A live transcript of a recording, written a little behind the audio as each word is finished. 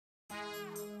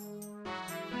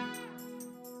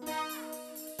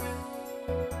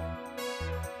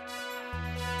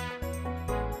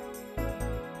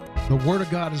The Word of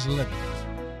God is living.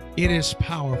 It is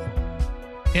powerful,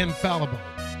 infallible,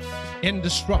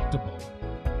 indestructible,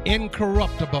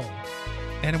 incorruptible,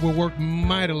 and it will work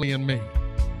mightily in me.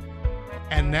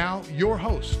 And now, your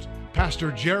host,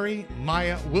 Pastor Jerry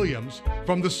Maya Williams,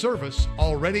 from the service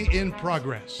already in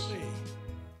progress.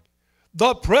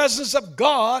 The presence of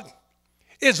God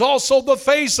is also the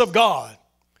face of God.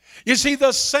 You see,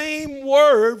 the same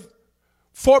word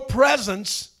for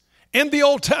presence in the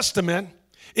Old Testament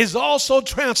is also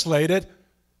translated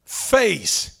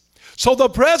face. So the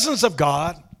presence of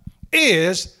God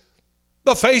is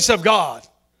the face of God.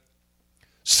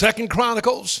 2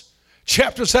 Chronicles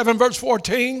chapter 7 verse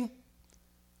 14.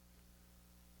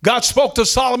 God spoke to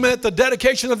Solomon at the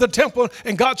dedication of the temple,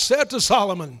 and God said to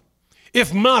Solomon,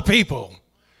 if my people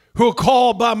who are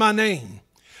called by my name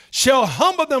shall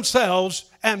humble themselves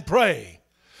and pray,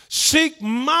 seek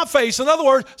my face, in other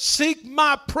words, seek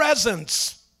my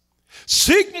presence,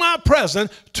 seek my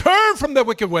presence, turn from their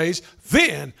wicked ways,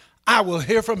 then I will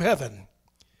hear from heaven,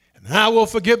 and I will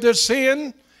forgive their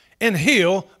sin and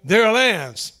heal their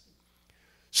lands.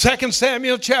 2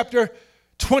 Samuel chapter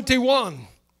 21,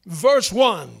 verse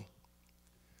 1.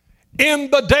 In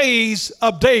the days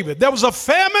of David, there was a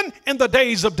famine in the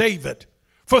days of David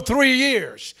for 3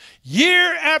 years,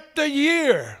 year after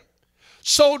year.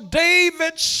 So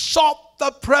David sought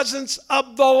the presence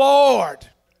of the Lord.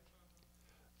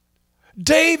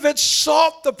 David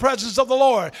sought the presence of the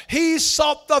Lord. He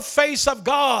sought the face of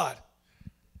God.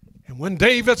 And when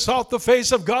David sought the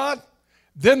face of God,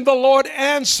 then the Lord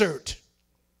answered.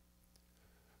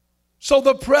 So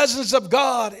the presence of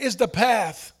God is the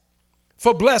path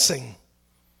for blessing,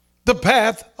 the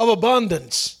path of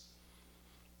abundance.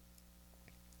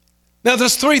 Now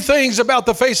there's three things about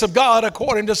the face of God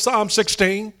according to Psalm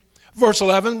 16, verse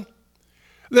 11.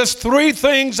 There's three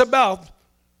things about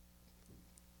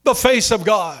the face of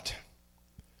God.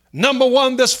 Number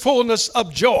one, this fullness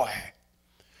of joy.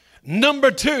 Number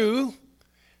two,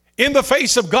 in the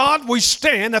face of God, we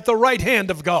stand at the right hand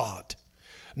of God.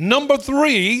 Number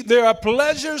three, there are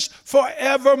pleasures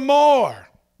forevermore.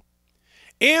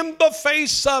 In the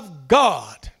face of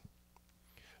God,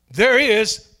 there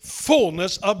is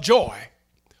fullness of joy.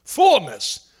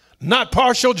 Fullness, not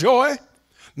partial joy,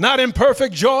 not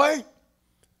imperfect joy,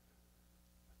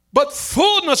 but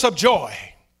fullness of joy.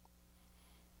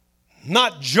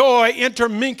 Not joy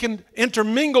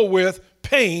intermingled with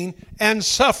pain and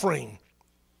suffering.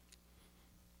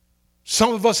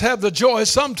 Some of us have the joy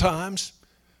sometimes,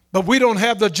 but we don't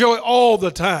have the joy all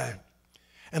the time.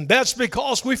 And that's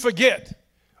because we forget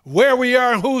where we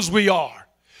are and whose we are.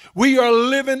 We are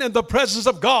living in the presence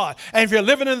of God. And if you're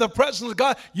living in the presence of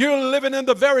God, you're living in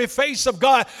the very face of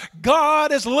God.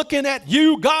 God is looking at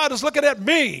you. God is looking at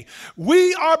me.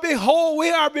 We are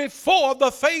before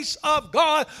the face of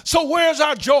God. So where's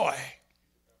our joy?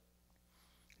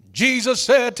 Jesus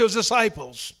said to his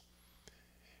disciples,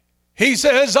 he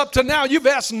says, up to now you've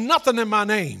asked nothing in my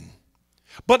name,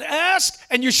 but ask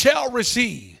and you shall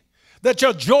receive, that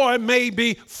your joy may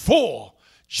be full.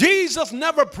 Jesus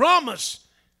never promised.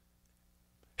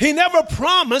 He never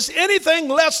promised anything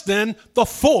less than the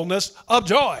fullness of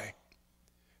joy.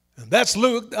 And that's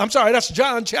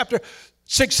John chapter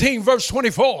 16, verse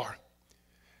 24.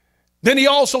 Then he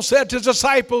also said to his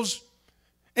disciples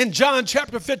in John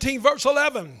chapter 15, verse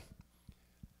 11,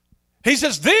 he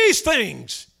says, these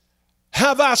things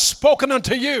have I spoken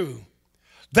unto you,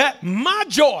 that my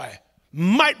joy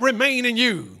might remain in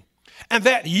you, and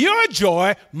that your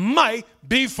joy might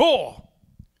be full.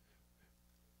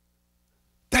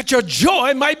 That your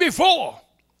joy might be full.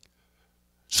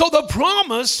 So the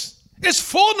promise is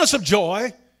fullness of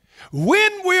joy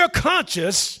when we're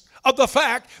conscious of the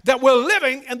fact that we're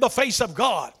living in the face of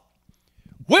God.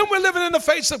 When we're living in the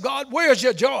face of God, where's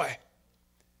your joy?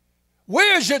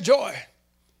 Where's your joy?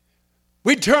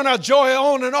 We turn our joy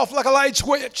on and off like a light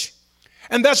switch.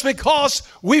 And that's because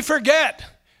we forget.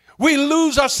 We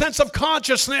lose our sense of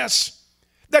consciousness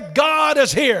that God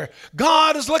is here.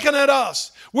 God is looking at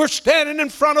us. We're standing in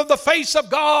front of the face of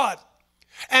God.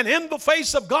 And in the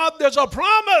face of God, there's a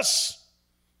promise.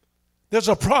 There's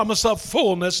a promise of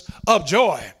fullness of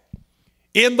joy.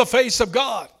 In the face of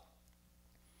God,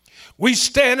 we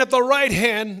stand at the right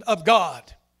hand of God.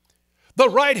 The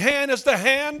right hand is the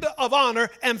hand of honor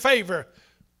and favor.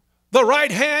 The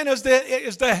right hand is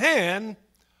the hand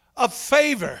of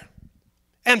favor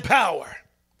and power.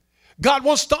 God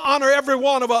wants to honor every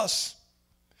one of us.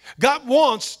 God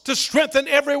wants to strengthen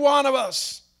every one of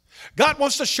us. God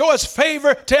wants to show his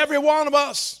favor to every one of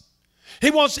us.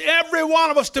 He wants every one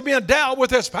of us to be endowed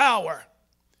with his power.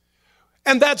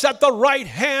 And that's at the right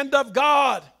hand of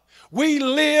God. We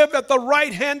live at the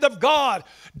right hand of God.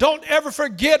 Don't ever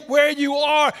forget where you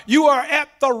are. You are at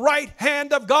the right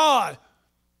hand of God.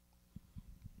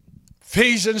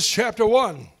 Ephesians chapter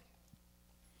 1,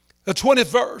 the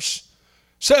 20th verse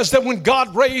says that when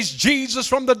God raised Jesus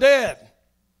from the dead,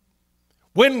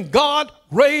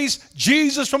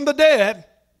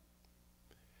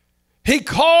 he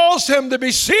caused him to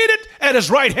be seated at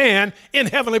his right hand in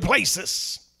heavenly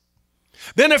places.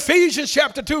 Then Ephesians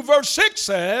chapter 2 verse 6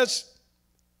 says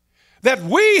that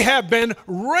we have been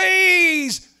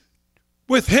raised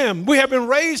with him. We have been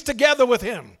raised together with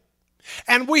him.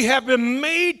 And we have been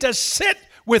made to sit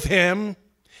with him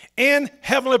in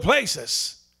heavenly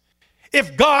places.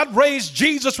 If God raised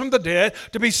Jesus from the dead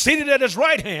to be seated at his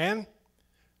right hand,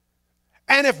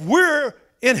 and if we're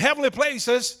in heavenly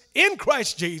places in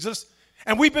Christ Jesus,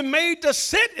 and we've been made to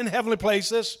sit in heavenly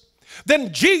places,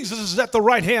 then Jesus is at the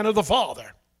right hand of the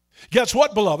Father. Guess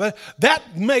what, beloved?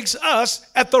 That makes us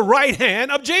at the right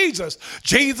hand of Jesus.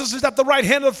 Jesus is at the right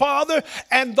hand of the Father,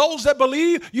 and those that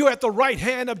believe, you're at the right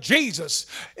hand of Jesus.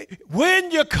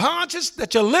 When you're conscious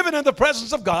that you're living in the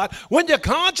presence of God, when you're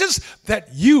conscious that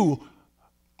you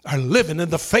are living in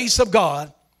the face of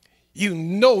God, you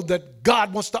know that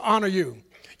God wants to honor you.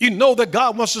 You know that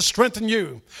God wants to strengthen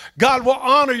you. God will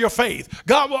honor your faith.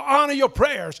 God will honor your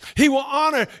prayers. He will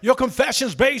honor your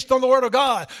confessions based on the word of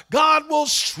God. God will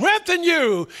strengthen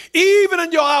you even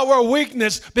in your hour of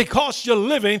weakness because you're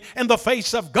living in the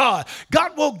face of God.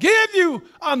 God will give you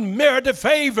unmerited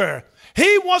favor.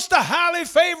 He wants to highly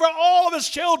favor all of his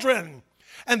children.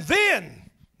 And then,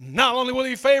 not only will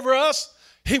he favor us,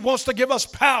 he wants to give us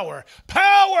power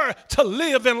to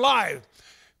live in life.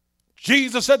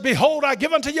 Jesus said, behold, I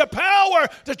give unto you power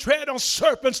to tread on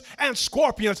serpents and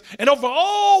scorpions and over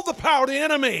all the power of the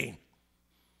enemy.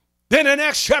 Then in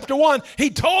Acts chapter 1, he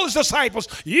told his disciples,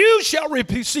 you shall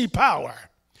receive power.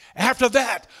 After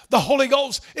that, the Holy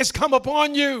Ghost is come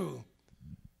upon you.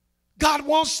 God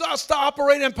wants us to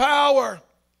operate in power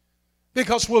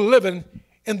because we're living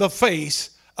in the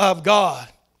face of God.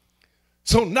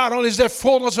 So not only is there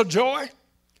fullness of joy,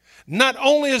 not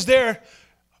only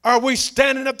are we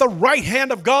standing at the right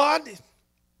hand of God,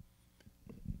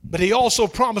 but he also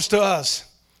promised to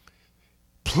us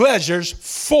pleasures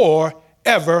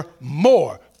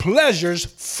forevermore. Pleasures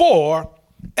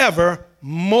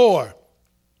forevermore.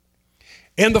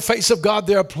 In the face of God,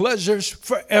 there are pleasures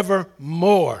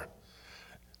forevermore.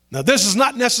 Now, this is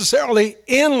not necessarily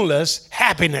endless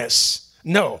happiness,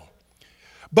 no.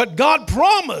 But God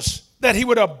promised that he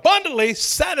would abundantly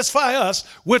satisfy us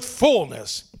with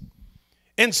fullness.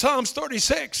 In Psalms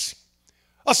 36,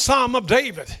 a psalm of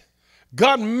David,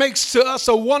 God makes to us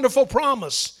a wonderful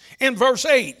promise. In verse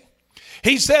 8,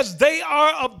 he says, they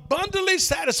are abundantly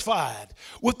satisfied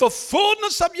with the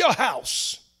fullness of your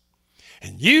house,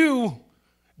 and you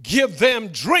give them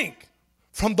drink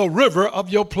from the river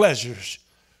of your pleasures.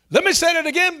 Let me say that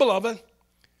again, beloved.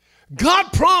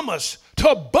 God promised to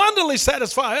abundantly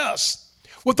satisfy us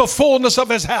with the fullness of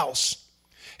his house.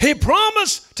 He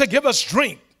promised to give us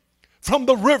drink from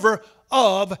the river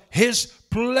of his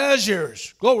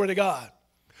pleasures. Glory to God.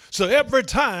 So every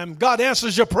time God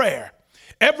answers your prayer,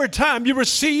 every time you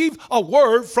receive a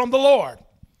word from the Lord,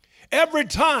 every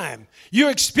time you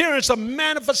experience a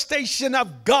manifestation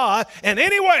of God in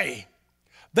any way,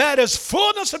 that is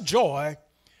fullness of joy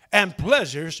and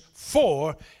pleasures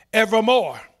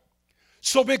forevermore.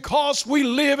 So because we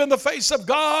live in the face of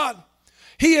God,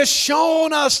 he has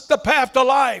shown us the path to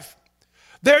life.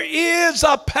 There is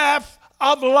a path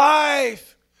of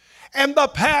life, and the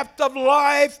path of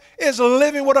life is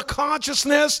living with a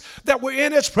consciousness that we're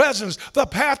in his presence. The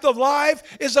path of life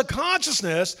is a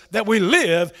consciousness that we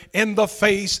live in the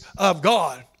face of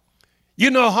God. You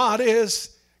know how it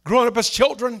is growing up as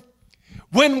children?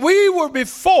 When we were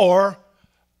before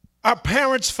our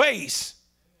parents' face,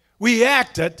 we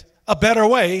acted a better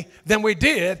way than we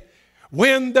did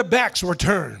when the backs were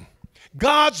turned.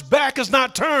 God's back is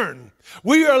not turned.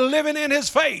 We are living in his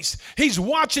face. He's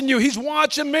watching you. He's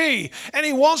watching me. And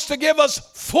he wants to give us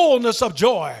fullness of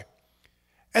joy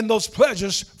and those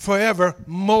pleasures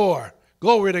forevermore.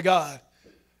 Glory to God.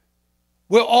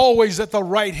 We're always at the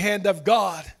right hand of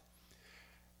God.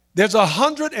 There's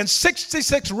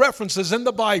 166 references in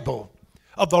the Bible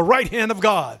of the right hand of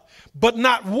God, but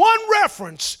not one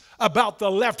reference about the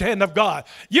left hand of God.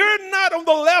 You're not on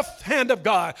the left hand of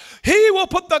God. He will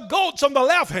put the goats on the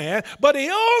left hand, but he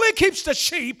only keeps the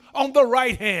sheep on the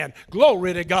right hand.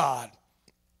 Glory to God.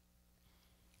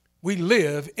 We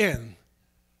live in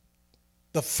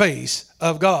the face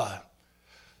of God.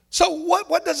 So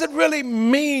what does it really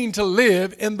mean to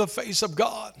live in the face of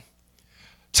God?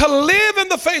 To live in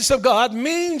the face of God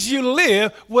means you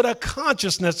live with a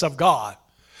consciousness of God.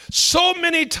 So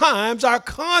many times our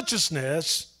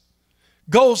consciousness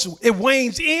it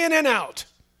wanes in and out.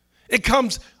 It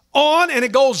comes on and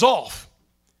it goes off.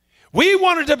 We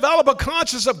want to develop a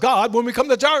consciousness of God when we come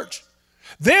to church.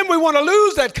 Then we want to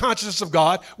lose that consciousness of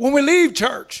God when we leave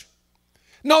church.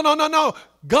 No.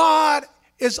 God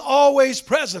is always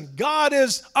present. God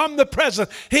is omnipresent.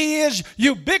 He is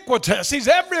ubiquitous. He's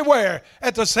everywhere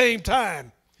at the same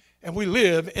time. And we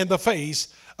live in the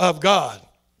face of God.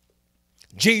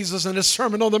 Jesus in his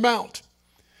Sermon on the Mount,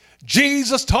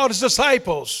 Jesus taught his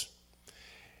disciples.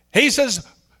 He says,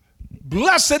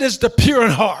 blessed is the pure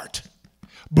in heart.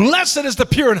 Blessed is the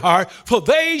pure in heart, for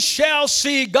they shall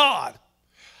see God.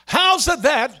 How's it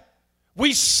that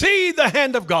we see the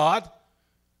hand of God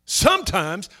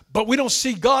sometimes, but we don't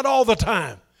see God all the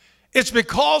time? It's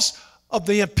because of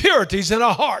the impurities in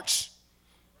our hearts.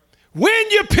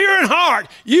 When you're pure in heart,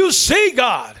 you see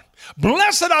God.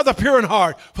 Blessed are the pure in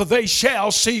heart, for they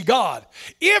shall see God.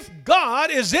 If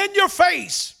God is in your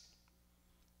face,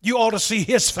 you ought to see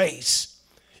his face.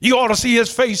 You ought to see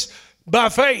his face by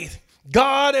faith.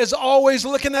 God is always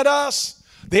looking at us.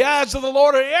 The eyes of the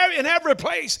Lord are in every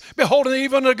place, beholding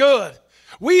even the good.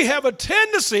 We have a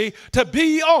tendency to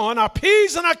be on our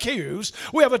P's and our Q's.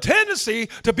 We have a tendency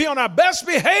to be on our best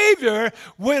behavior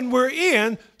when we're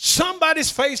in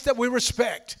somebody's face that we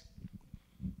respect.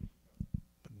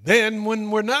 Then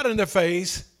when we're not in their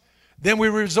face, then we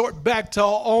resort back to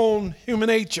our own human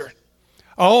nature,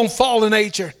 our own fallen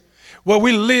nature, where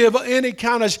we live any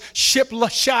kind of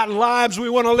shot lives we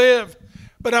want to live.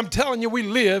 But I'm telling you, we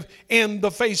live in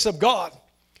the face of God.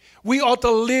 We ought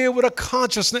to live with a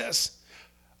consciousness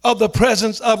of the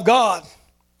presence of God.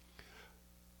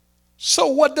 So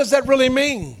what does that really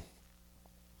mean?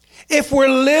 If we're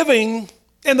living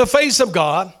in the face of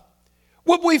God,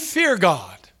 would we fear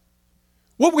God?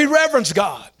 Would we reverence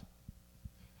God?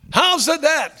 How's it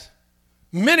that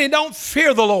many don't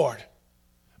fear the Lord?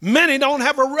 Many don't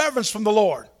have a reverence from the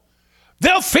Lord.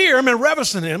 They'll fear him and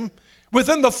reverence him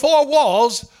within the four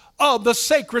walls of the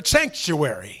sacred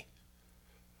sanctuary.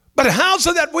 But how's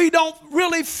it that we don't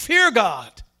really fear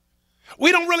God?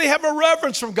 We don't really have a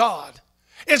reverence from God.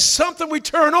 It's something we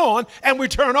turn on and we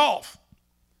turn off.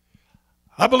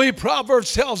 I believe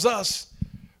Proverbs tells us,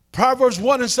 Proverbs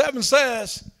 1:7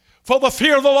 says, for the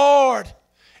fear of the Lord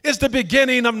is the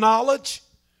beginning of knowledge.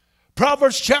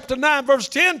 Proverbs chapter 9 verse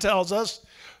 10 tells us,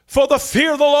 for the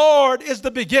fear of the Lord is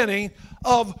the beginning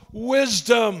of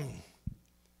wisdom.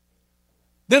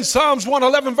 Then Psalms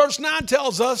 111 verse 9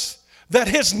 tells us that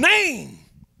his name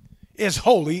is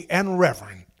holy and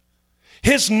reverend.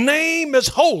 His name is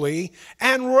holy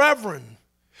and reverend.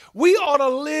 We ought to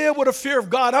live with a fear of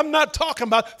God. I'm not talking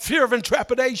about fear of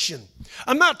intrepidation.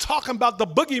 I'm not talking about the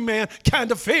boogeyman kind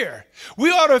of fear.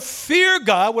 We ought to fear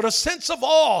God with a sense of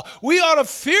awe. We ought to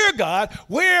fear God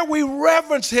where we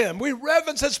reverence him. We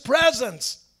reverence his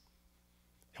presence.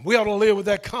 And we ought to live with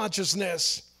that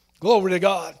consciousness. Glory to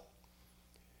God.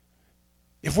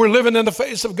 If we're living in the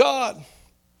face of God,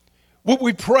 would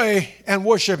we pray and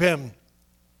worship him?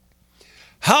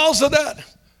 How's it that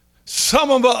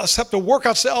some of us have to work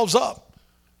ourselves up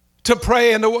to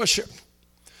pray and to worship?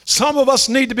 Some of us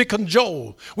need to be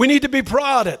cajoled. We need to be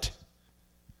prodded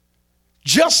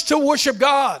just to worship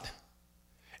God.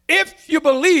 If you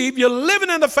believe you're living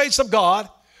in the face of God,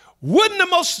 wouldn't the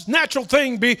most natural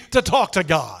thing be to talk to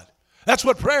God? That's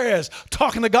what prayer is,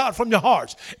 talking to God from your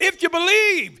hearts. If you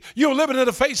believe you're living in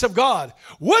the face of God,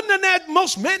 wouldn't the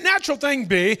most natural thing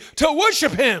be to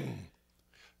worship him?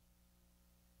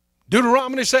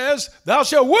 Deuteronomy says, thou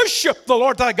shalt worship the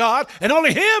Lord thy God, and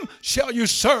only him shall you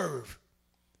serve.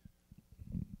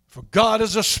 For God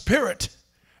is a spirit,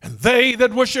 and they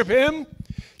that worship him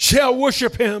shall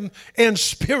worship him in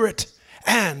spirit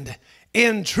and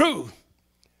in truth.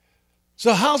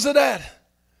 So how's it at?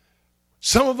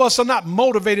 Some of us are not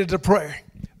motivated to pray.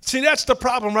 See, that's the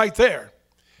problem right there.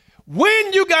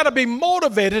 When you got to be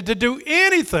motivated to do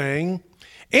anything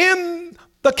in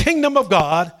the kingdom of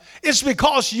God, it's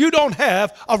because you don't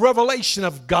have a revelation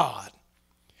of God.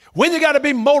 When you got to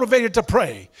be motivated to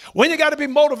pray, when you got to be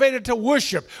motivated to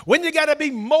worship, when you got to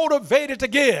be motivated to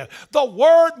give, the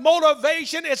word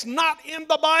motivation is not in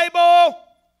the Bible.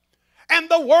 And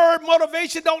the word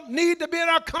motivation don't need to be in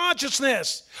our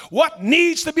consciousness. What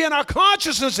needs to be in our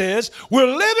consciousness is we're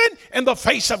living in the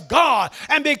face of God.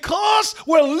 And because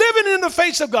we're living in the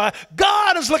face of God,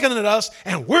 God is looking at us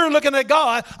and we're looking at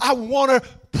God. I want to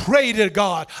pray to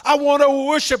God. I want to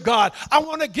worship God. I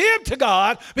want to give to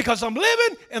God because I'm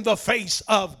living in the face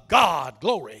of God.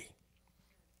 Glory.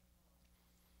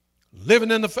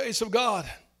 living in the face of God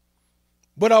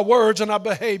with our words and our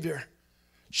behavior,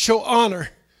 show honor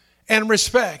and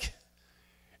respect.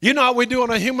 You know how we do on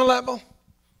a human level?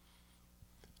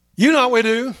 You know how we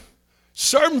do?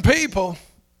 Certain people,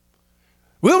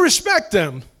 we'll respect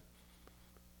them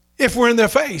if we're in their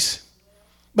face.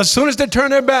 But as soon as they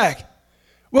turn their back,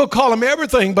 we'll call them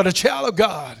everything but a child of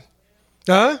God.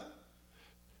 Huh?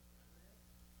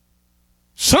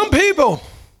 Some people,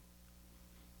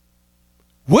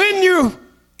 when you're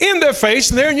in their face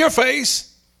and they're in your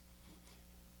face,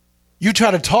 you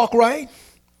try to talk right,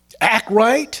 act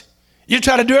right, you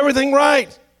try to do everything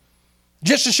right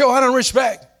just to show honor and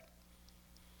respect.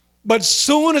 But as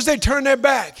soon as they turn their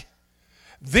back,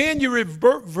 then you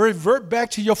revert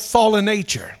back to your fallen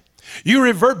nature. You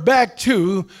revert back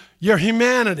to your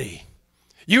humanity.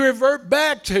 You revert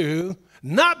back to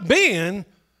not being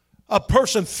a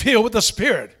person filled with the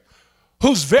Spirit,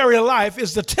 whose very life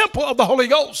is the temple of the Holy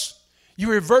Ghost.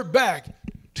 You revert back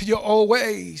to your old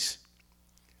ways.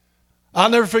 I'll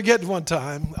never forget one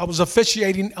time I was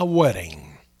officiating a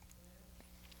wedding.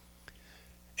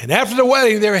 And after the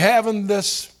wedding, they were having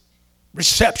this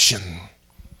reception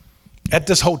at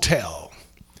this hotel.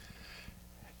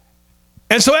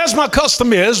 And so as my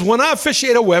custom is, when I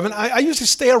officiate a wedding, I usually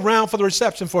stay around for the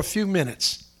reception for a few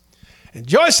minutes. And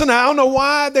Joyce and I don't know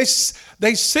why they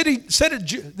seated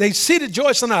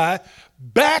Joyce and I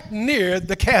back near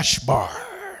the cash bar.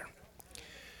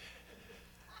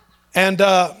 And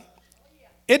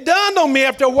it dawned on me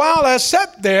after a while I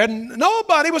sat there,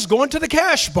 nobody was going to the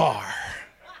cash bar.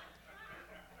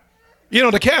 You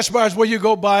know, the cash bar is where you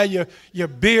go buy your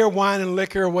beer, wine, and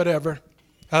liquor or whatever.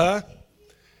 Huh?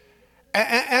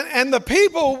 And the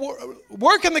people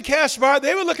working the cash bar,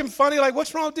 they were looking funny like,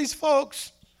 what's wrong with these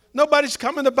folks? Nobody's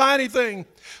coming to buy anything.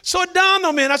 So it dawned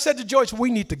on me, and I said to Joyce,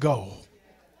 we need to go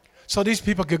so these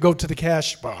people could go to the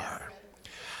cash bar.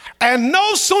 And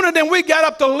no sooner than we got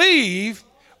up to leave,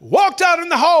 walked out in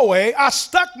the hallway, I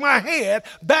stuck my head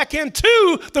back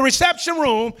into the reception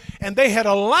room, and they had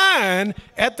a line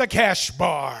at the cash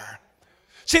bar.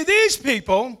 See, these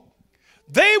people,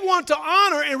 they want to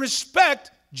honor and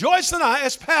respect Joyce and I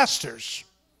as pastors.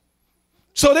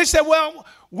 So they said, well,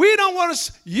 we don't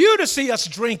want you to see us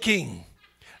drinking,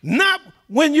 not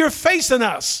when you're facing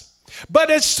us. But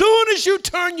as soon as you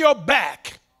turn your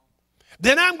back,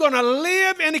 then I'm going to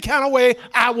live any kind of way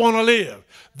I want to live.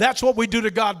 That's what we do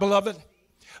to God, beloved.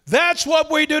 That's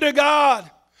what we do to God.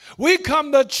 We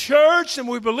come to church and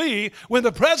we believe we're in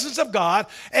the presence of God,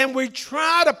 and we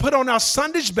try to put on our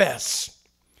Sunday's best.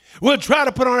 We'll try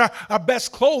to put on our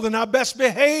best clothing, our best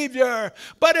behavior.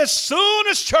 But as soon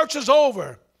as church is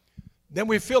over, then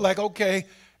we feel like, okay,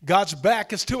 God's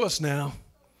back is to us now.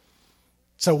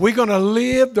 So we're going to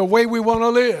live the way we want to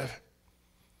live.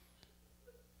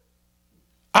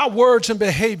 Our words and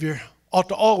behavior ought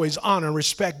to always honor and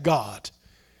respect God,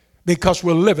 because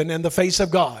we're living in the face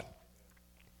of God.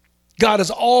 God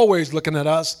is always looking at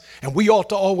us, and we ought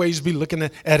to always be looking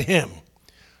at him.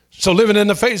 So living in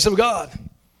the face of God.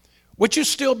 Would you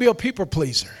still be a people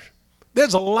pleaser?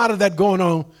 There's a lot of that going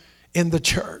on in the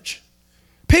church.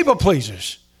 People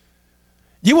pleasers.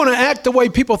 You want to act the way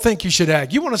people think you should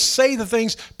act. You want to say the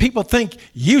things people think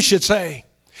you should say.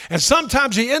 And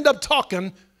sometimes you end up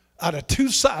talking out of two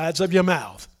sides of your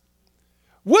mouth.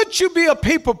 Would you be a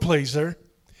people pleaser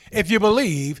if you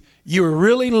believe you're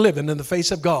really living in the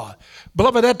face of God?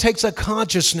 Beloved, that takes a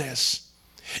consciousness.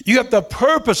 You have to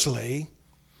purposely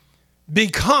be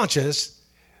conscious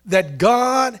that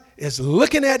God is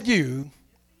looking at you.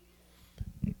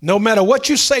 No matter what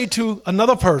you say to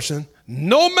another person,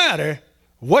 no matter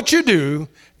what you do,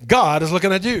 God is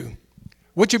looking at you.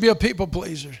 Would you be a people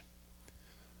pleaser?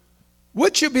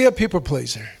 Would you be a people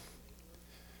pleaser?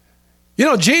 You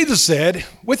know, Jesus said,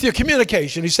 with your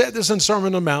communication, he said this in Sermon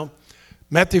on the Mount,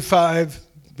 Matthew 5,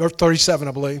 verse 37,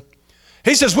 I believe.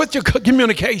 He says, with your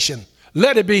communication,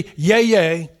 let it be yea,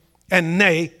 yea, and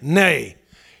nay, nay.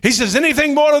 He says,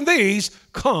 anything more than these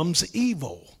comes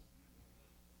evil.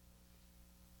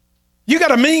 You got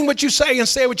to mean what you say and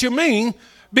say what you mean,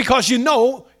 because you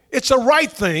know it's the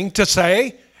right thing to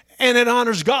say and it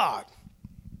honors God.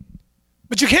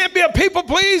 But you can't be a people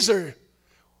pleaser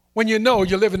when you know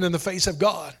you're living in the face of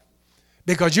God,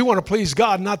 because you want to please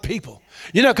God, not people.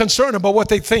 You're not concerned about what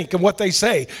they think and what they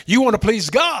say. You want to please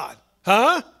God,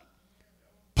 huh?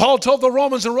 Paul told the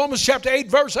Romans in Romans chapter 8,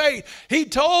 verse 8, he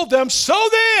told them, so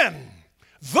then,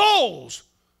 those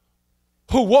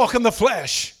who walk in the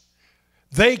flesh,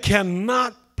 they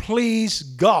cannot please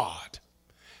God.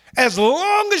 As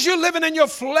long as you're living in your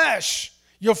flesh,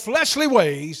 your fleshly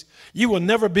ways, you will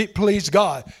never please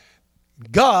God.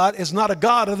 God is not a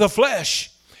God of the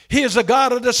flesh. He is a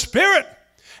God of the Spirit.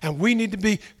 And we need to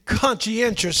be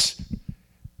conscientious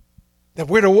that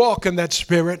we're to walk in that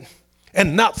Spirit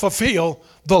and not fulfill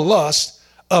the lust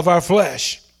of our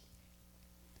flesh.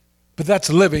 But that's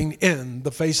living in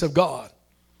the face of God.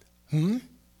 We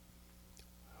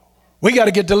got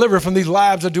to get delivered from these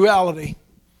lives of duality.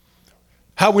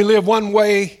 How we live one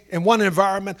way in one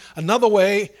environment, another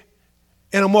way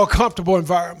in a more comfortable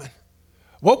environment.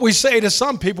 What we say to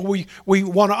some people, we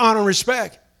want to honor and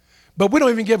respect, but we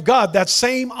don't even give God that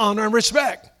same honor and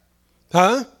respect.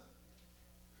 As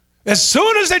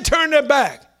soon as they turn their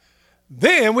back,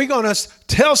 then we're going to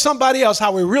tell somebody else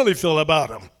how we really feel about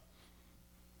them.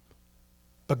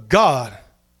 But God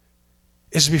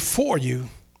is before you,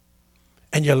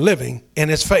 and you're living in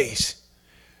his face.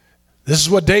 This is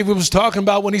what David was talking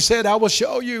about when he said, I will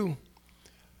show you.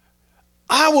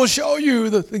 I will show you.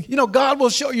 God will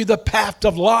show you the path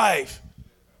of life.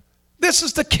 This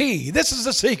is the key. This is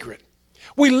the secret.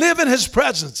 We live in his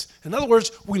presence. In other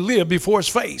words, we live before his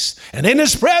face. And in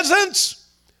his presence,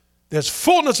 there's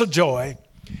fullness of joy.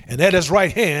 And at his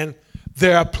right hand,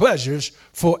 there are pleasures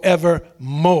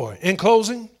forevermore. In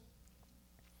closing,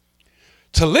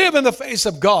 to live in the face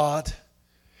of God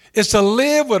is to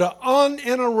live with an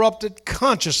uninterrupted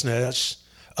consciousness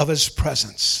of his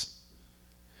presence.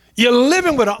 You're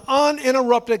living with an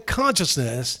uninterrupted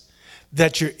consciousness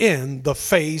that you're in the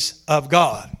face of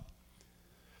God.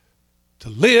 To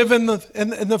live in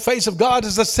the face of God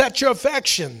is to set your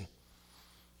affection.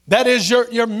 That is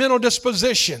your mental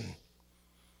disposition,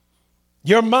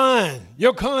 your mind,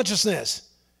 your consciousness.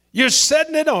 You're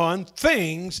setting it on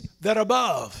things that are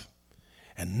above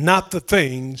and not the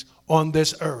things on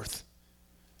this earth.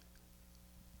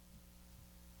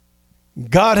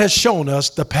 God has shown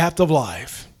us the path of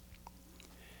life.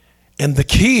 And the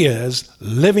key is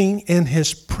living in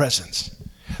his presence.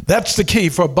 That's the key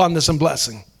for abundance and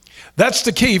blessing. That's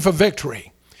the key for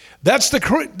victory. That's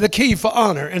the key for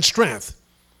honor and strength,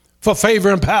 for favor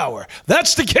and power.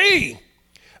 That's the key.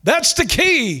 That's the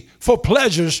key for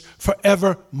pleasures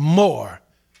forevermore.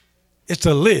 It's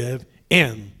to live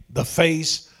in the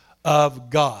face of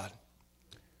God.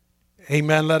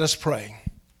 Amen. Let us pray.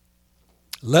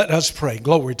 Let us pray.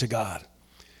 Glory to God.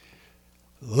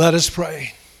 Let us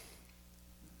pray.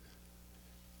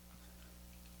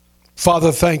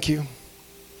 Father, thank you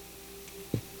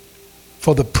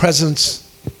for the presence.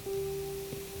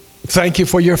 Thank you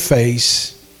for your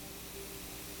face.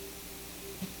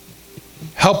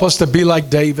 Help us to be like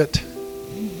David,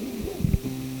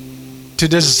 to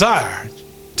desire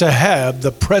to have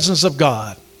the presence of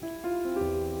God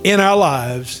in our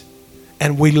lives,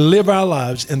 and we live our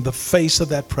lives in the face of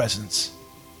that presence.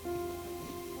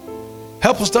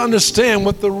 Help us to understand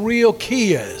what the real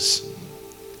key is,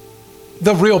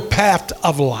 the real path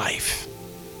of life,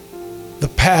 the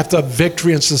path of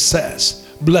victory and success,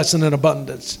 blessing and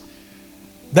abundance,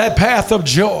 that path of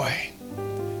joy,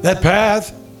 that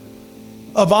path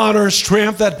of honor and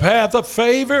strength, that path of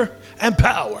favor and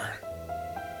power,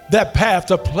 that path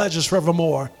of pleasures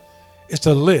forevermore is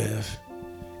to live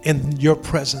in your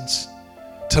presence,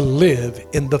 to live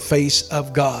in the face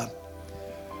of God.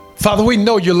 Father, we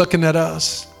know you're looking at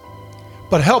us,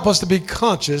 but help us to be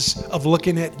conscious of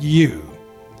looking at you.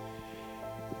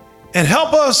 And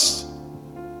help us,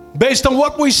 based on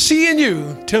what we see in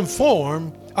you, to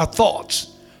inform our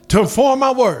thoughts, to inform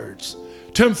our words,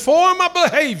 to inform our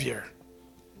behavior,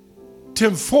 to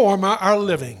inform our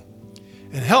living.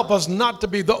 And help us not to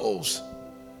be those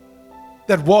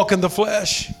that walk in the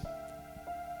flesh,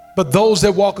 but those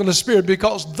that walk in the Spirit,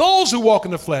 because those who walk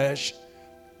in the flesh,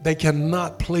 they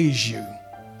cannot please you.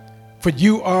 For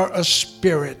you are a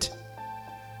spirit.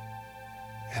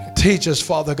 And teach us,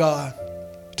 Father God,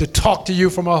 to talk to you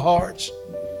from our hearts,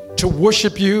 to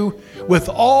worship you with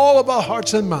all of our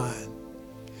hearts and mind.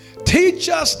 Teach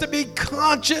us to be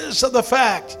conscious of the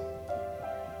fact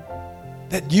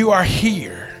that you are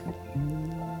here.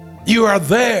 You are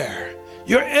there.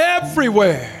 You're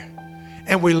everywhere.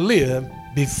 And we live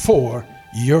before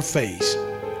your face.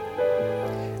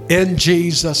 In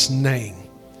Jesus' name.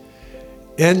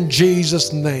 In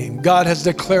Jesus' name. God has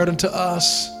declared unto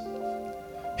us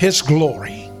his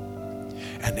glory.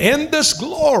 And in this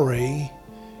glory,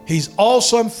 he's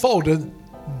also unfolded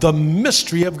the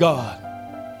mystery of God.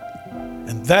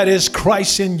 And that is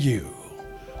Christ in you,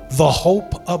 the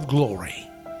hope of glory.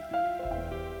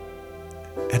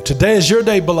 And today is your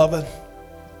day, beloved,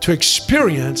 to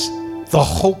experience the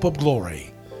hope of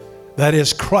glory. That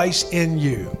is Christ in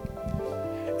you.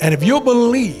 And if you'll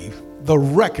believe the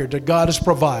record that God has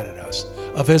provided us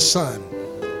of his Son,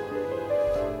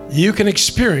 you can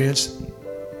experience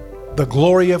the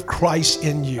glory of Christ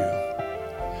in you.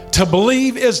 To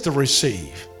believe is to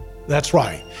receive. That's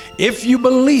right. If you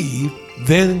believe,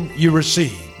 then you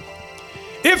receive.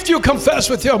 If you confess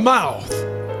with your mouth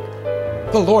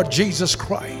the Lord Jesus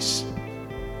Christ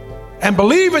and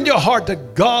believe in your heart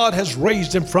that God has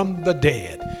raised him from the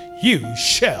dead, you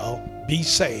shall be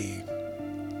saved.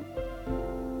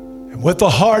 And with the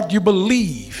heart you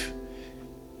believe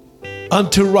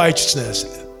unto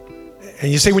righteousness.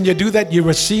 And you see, when you do that, you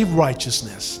receive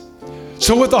righteousness.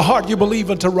 So with the heart you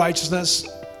believe unto righteousness,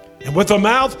 and with the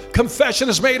mouth confession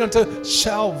is made unto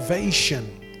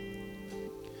salvation.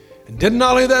 And did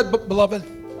not only that, but beloved,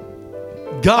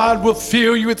 God will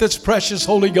fill you with his precious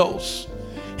Holy Ghost.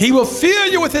 He will fill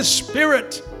you with his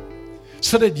Spirit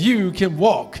so that you can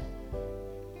walk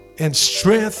in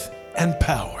strength and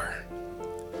power,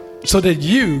 so that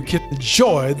you can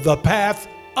enjoy the path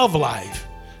of life,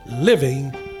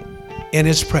 living in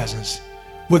his presence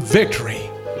with victory.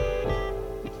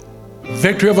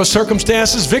 Victory over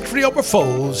circumstances, victory over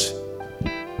foes,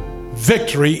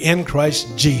 victory in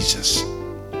Christ Jesus.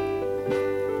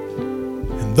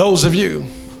 And those of you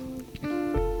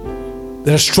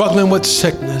that are struggling with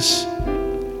sickness,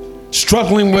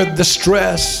 struggling with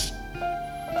distress,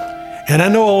 and I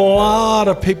know a lot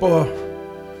of people,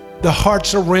 their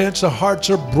hearts are wrenched, their hearts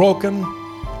are broken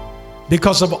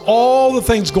because of all the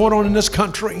things going on in this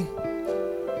country.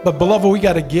 But beloved, we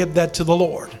got to give that to the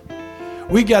Lord.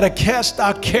 We got to cast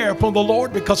our care upon the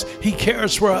Lord because he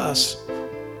cares for us.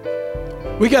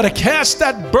 We got to cast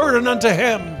that burden unto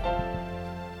him.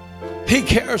 He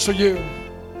cares for you.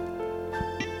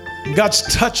 God's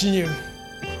touching you,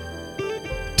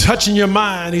 touching your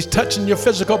mind. He's touching your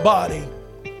physical body.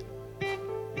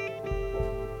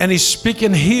 And he's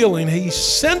speaking healing. He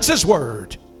sends his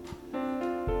word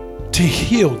to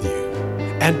heal you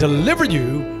and deliver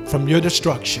you from your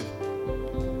destruction.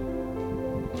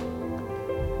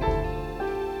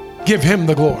 Give him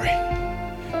the glory.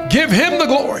 Give him the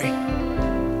glory,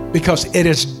 because it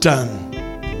is done.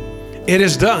 It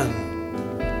is done.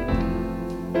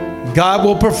 God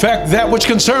will perfect that which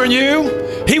concerns you.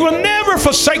 He will never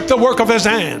forsake the work of his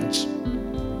hands.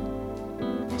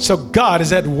 So God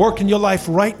is at work in your life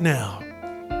right now.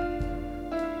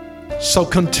 So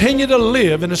continue to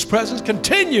live in his presence.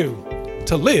 Continue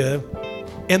to live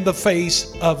in the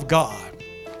face of God.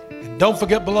 And don't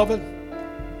forget, beloved,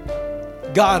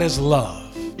 God is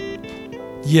love.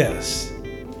 Yes.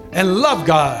 And love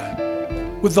God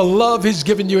with the love he's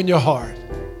given you in your heart.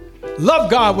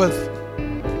 Love God with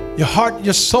your heart,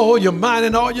 your soul, your mind,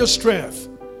 and all your strength.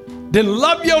 Then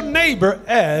love your neighbor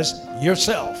as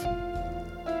yourself.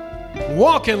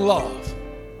 Walk in love,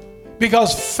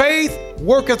 because faith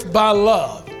worketh by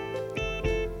love.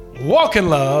 Walk in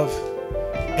love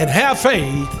and have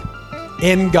faith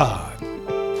in God.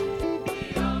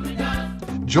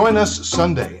 Join us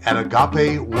Sunday at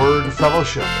Agape Word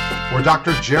Fellowship, where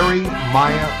Dr. Jerry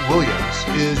Maya Williams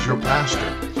is your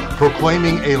pastor,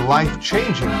 proclaiming a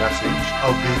life-changing message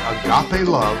of the agape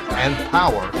love and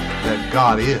power that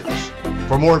God is.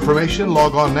 For more information,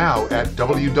 log on now at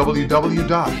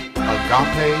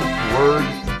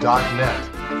www.agapeword.net,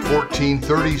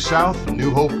 1430 South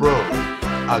New Hope Road.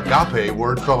 Agape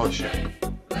Word Fellowship.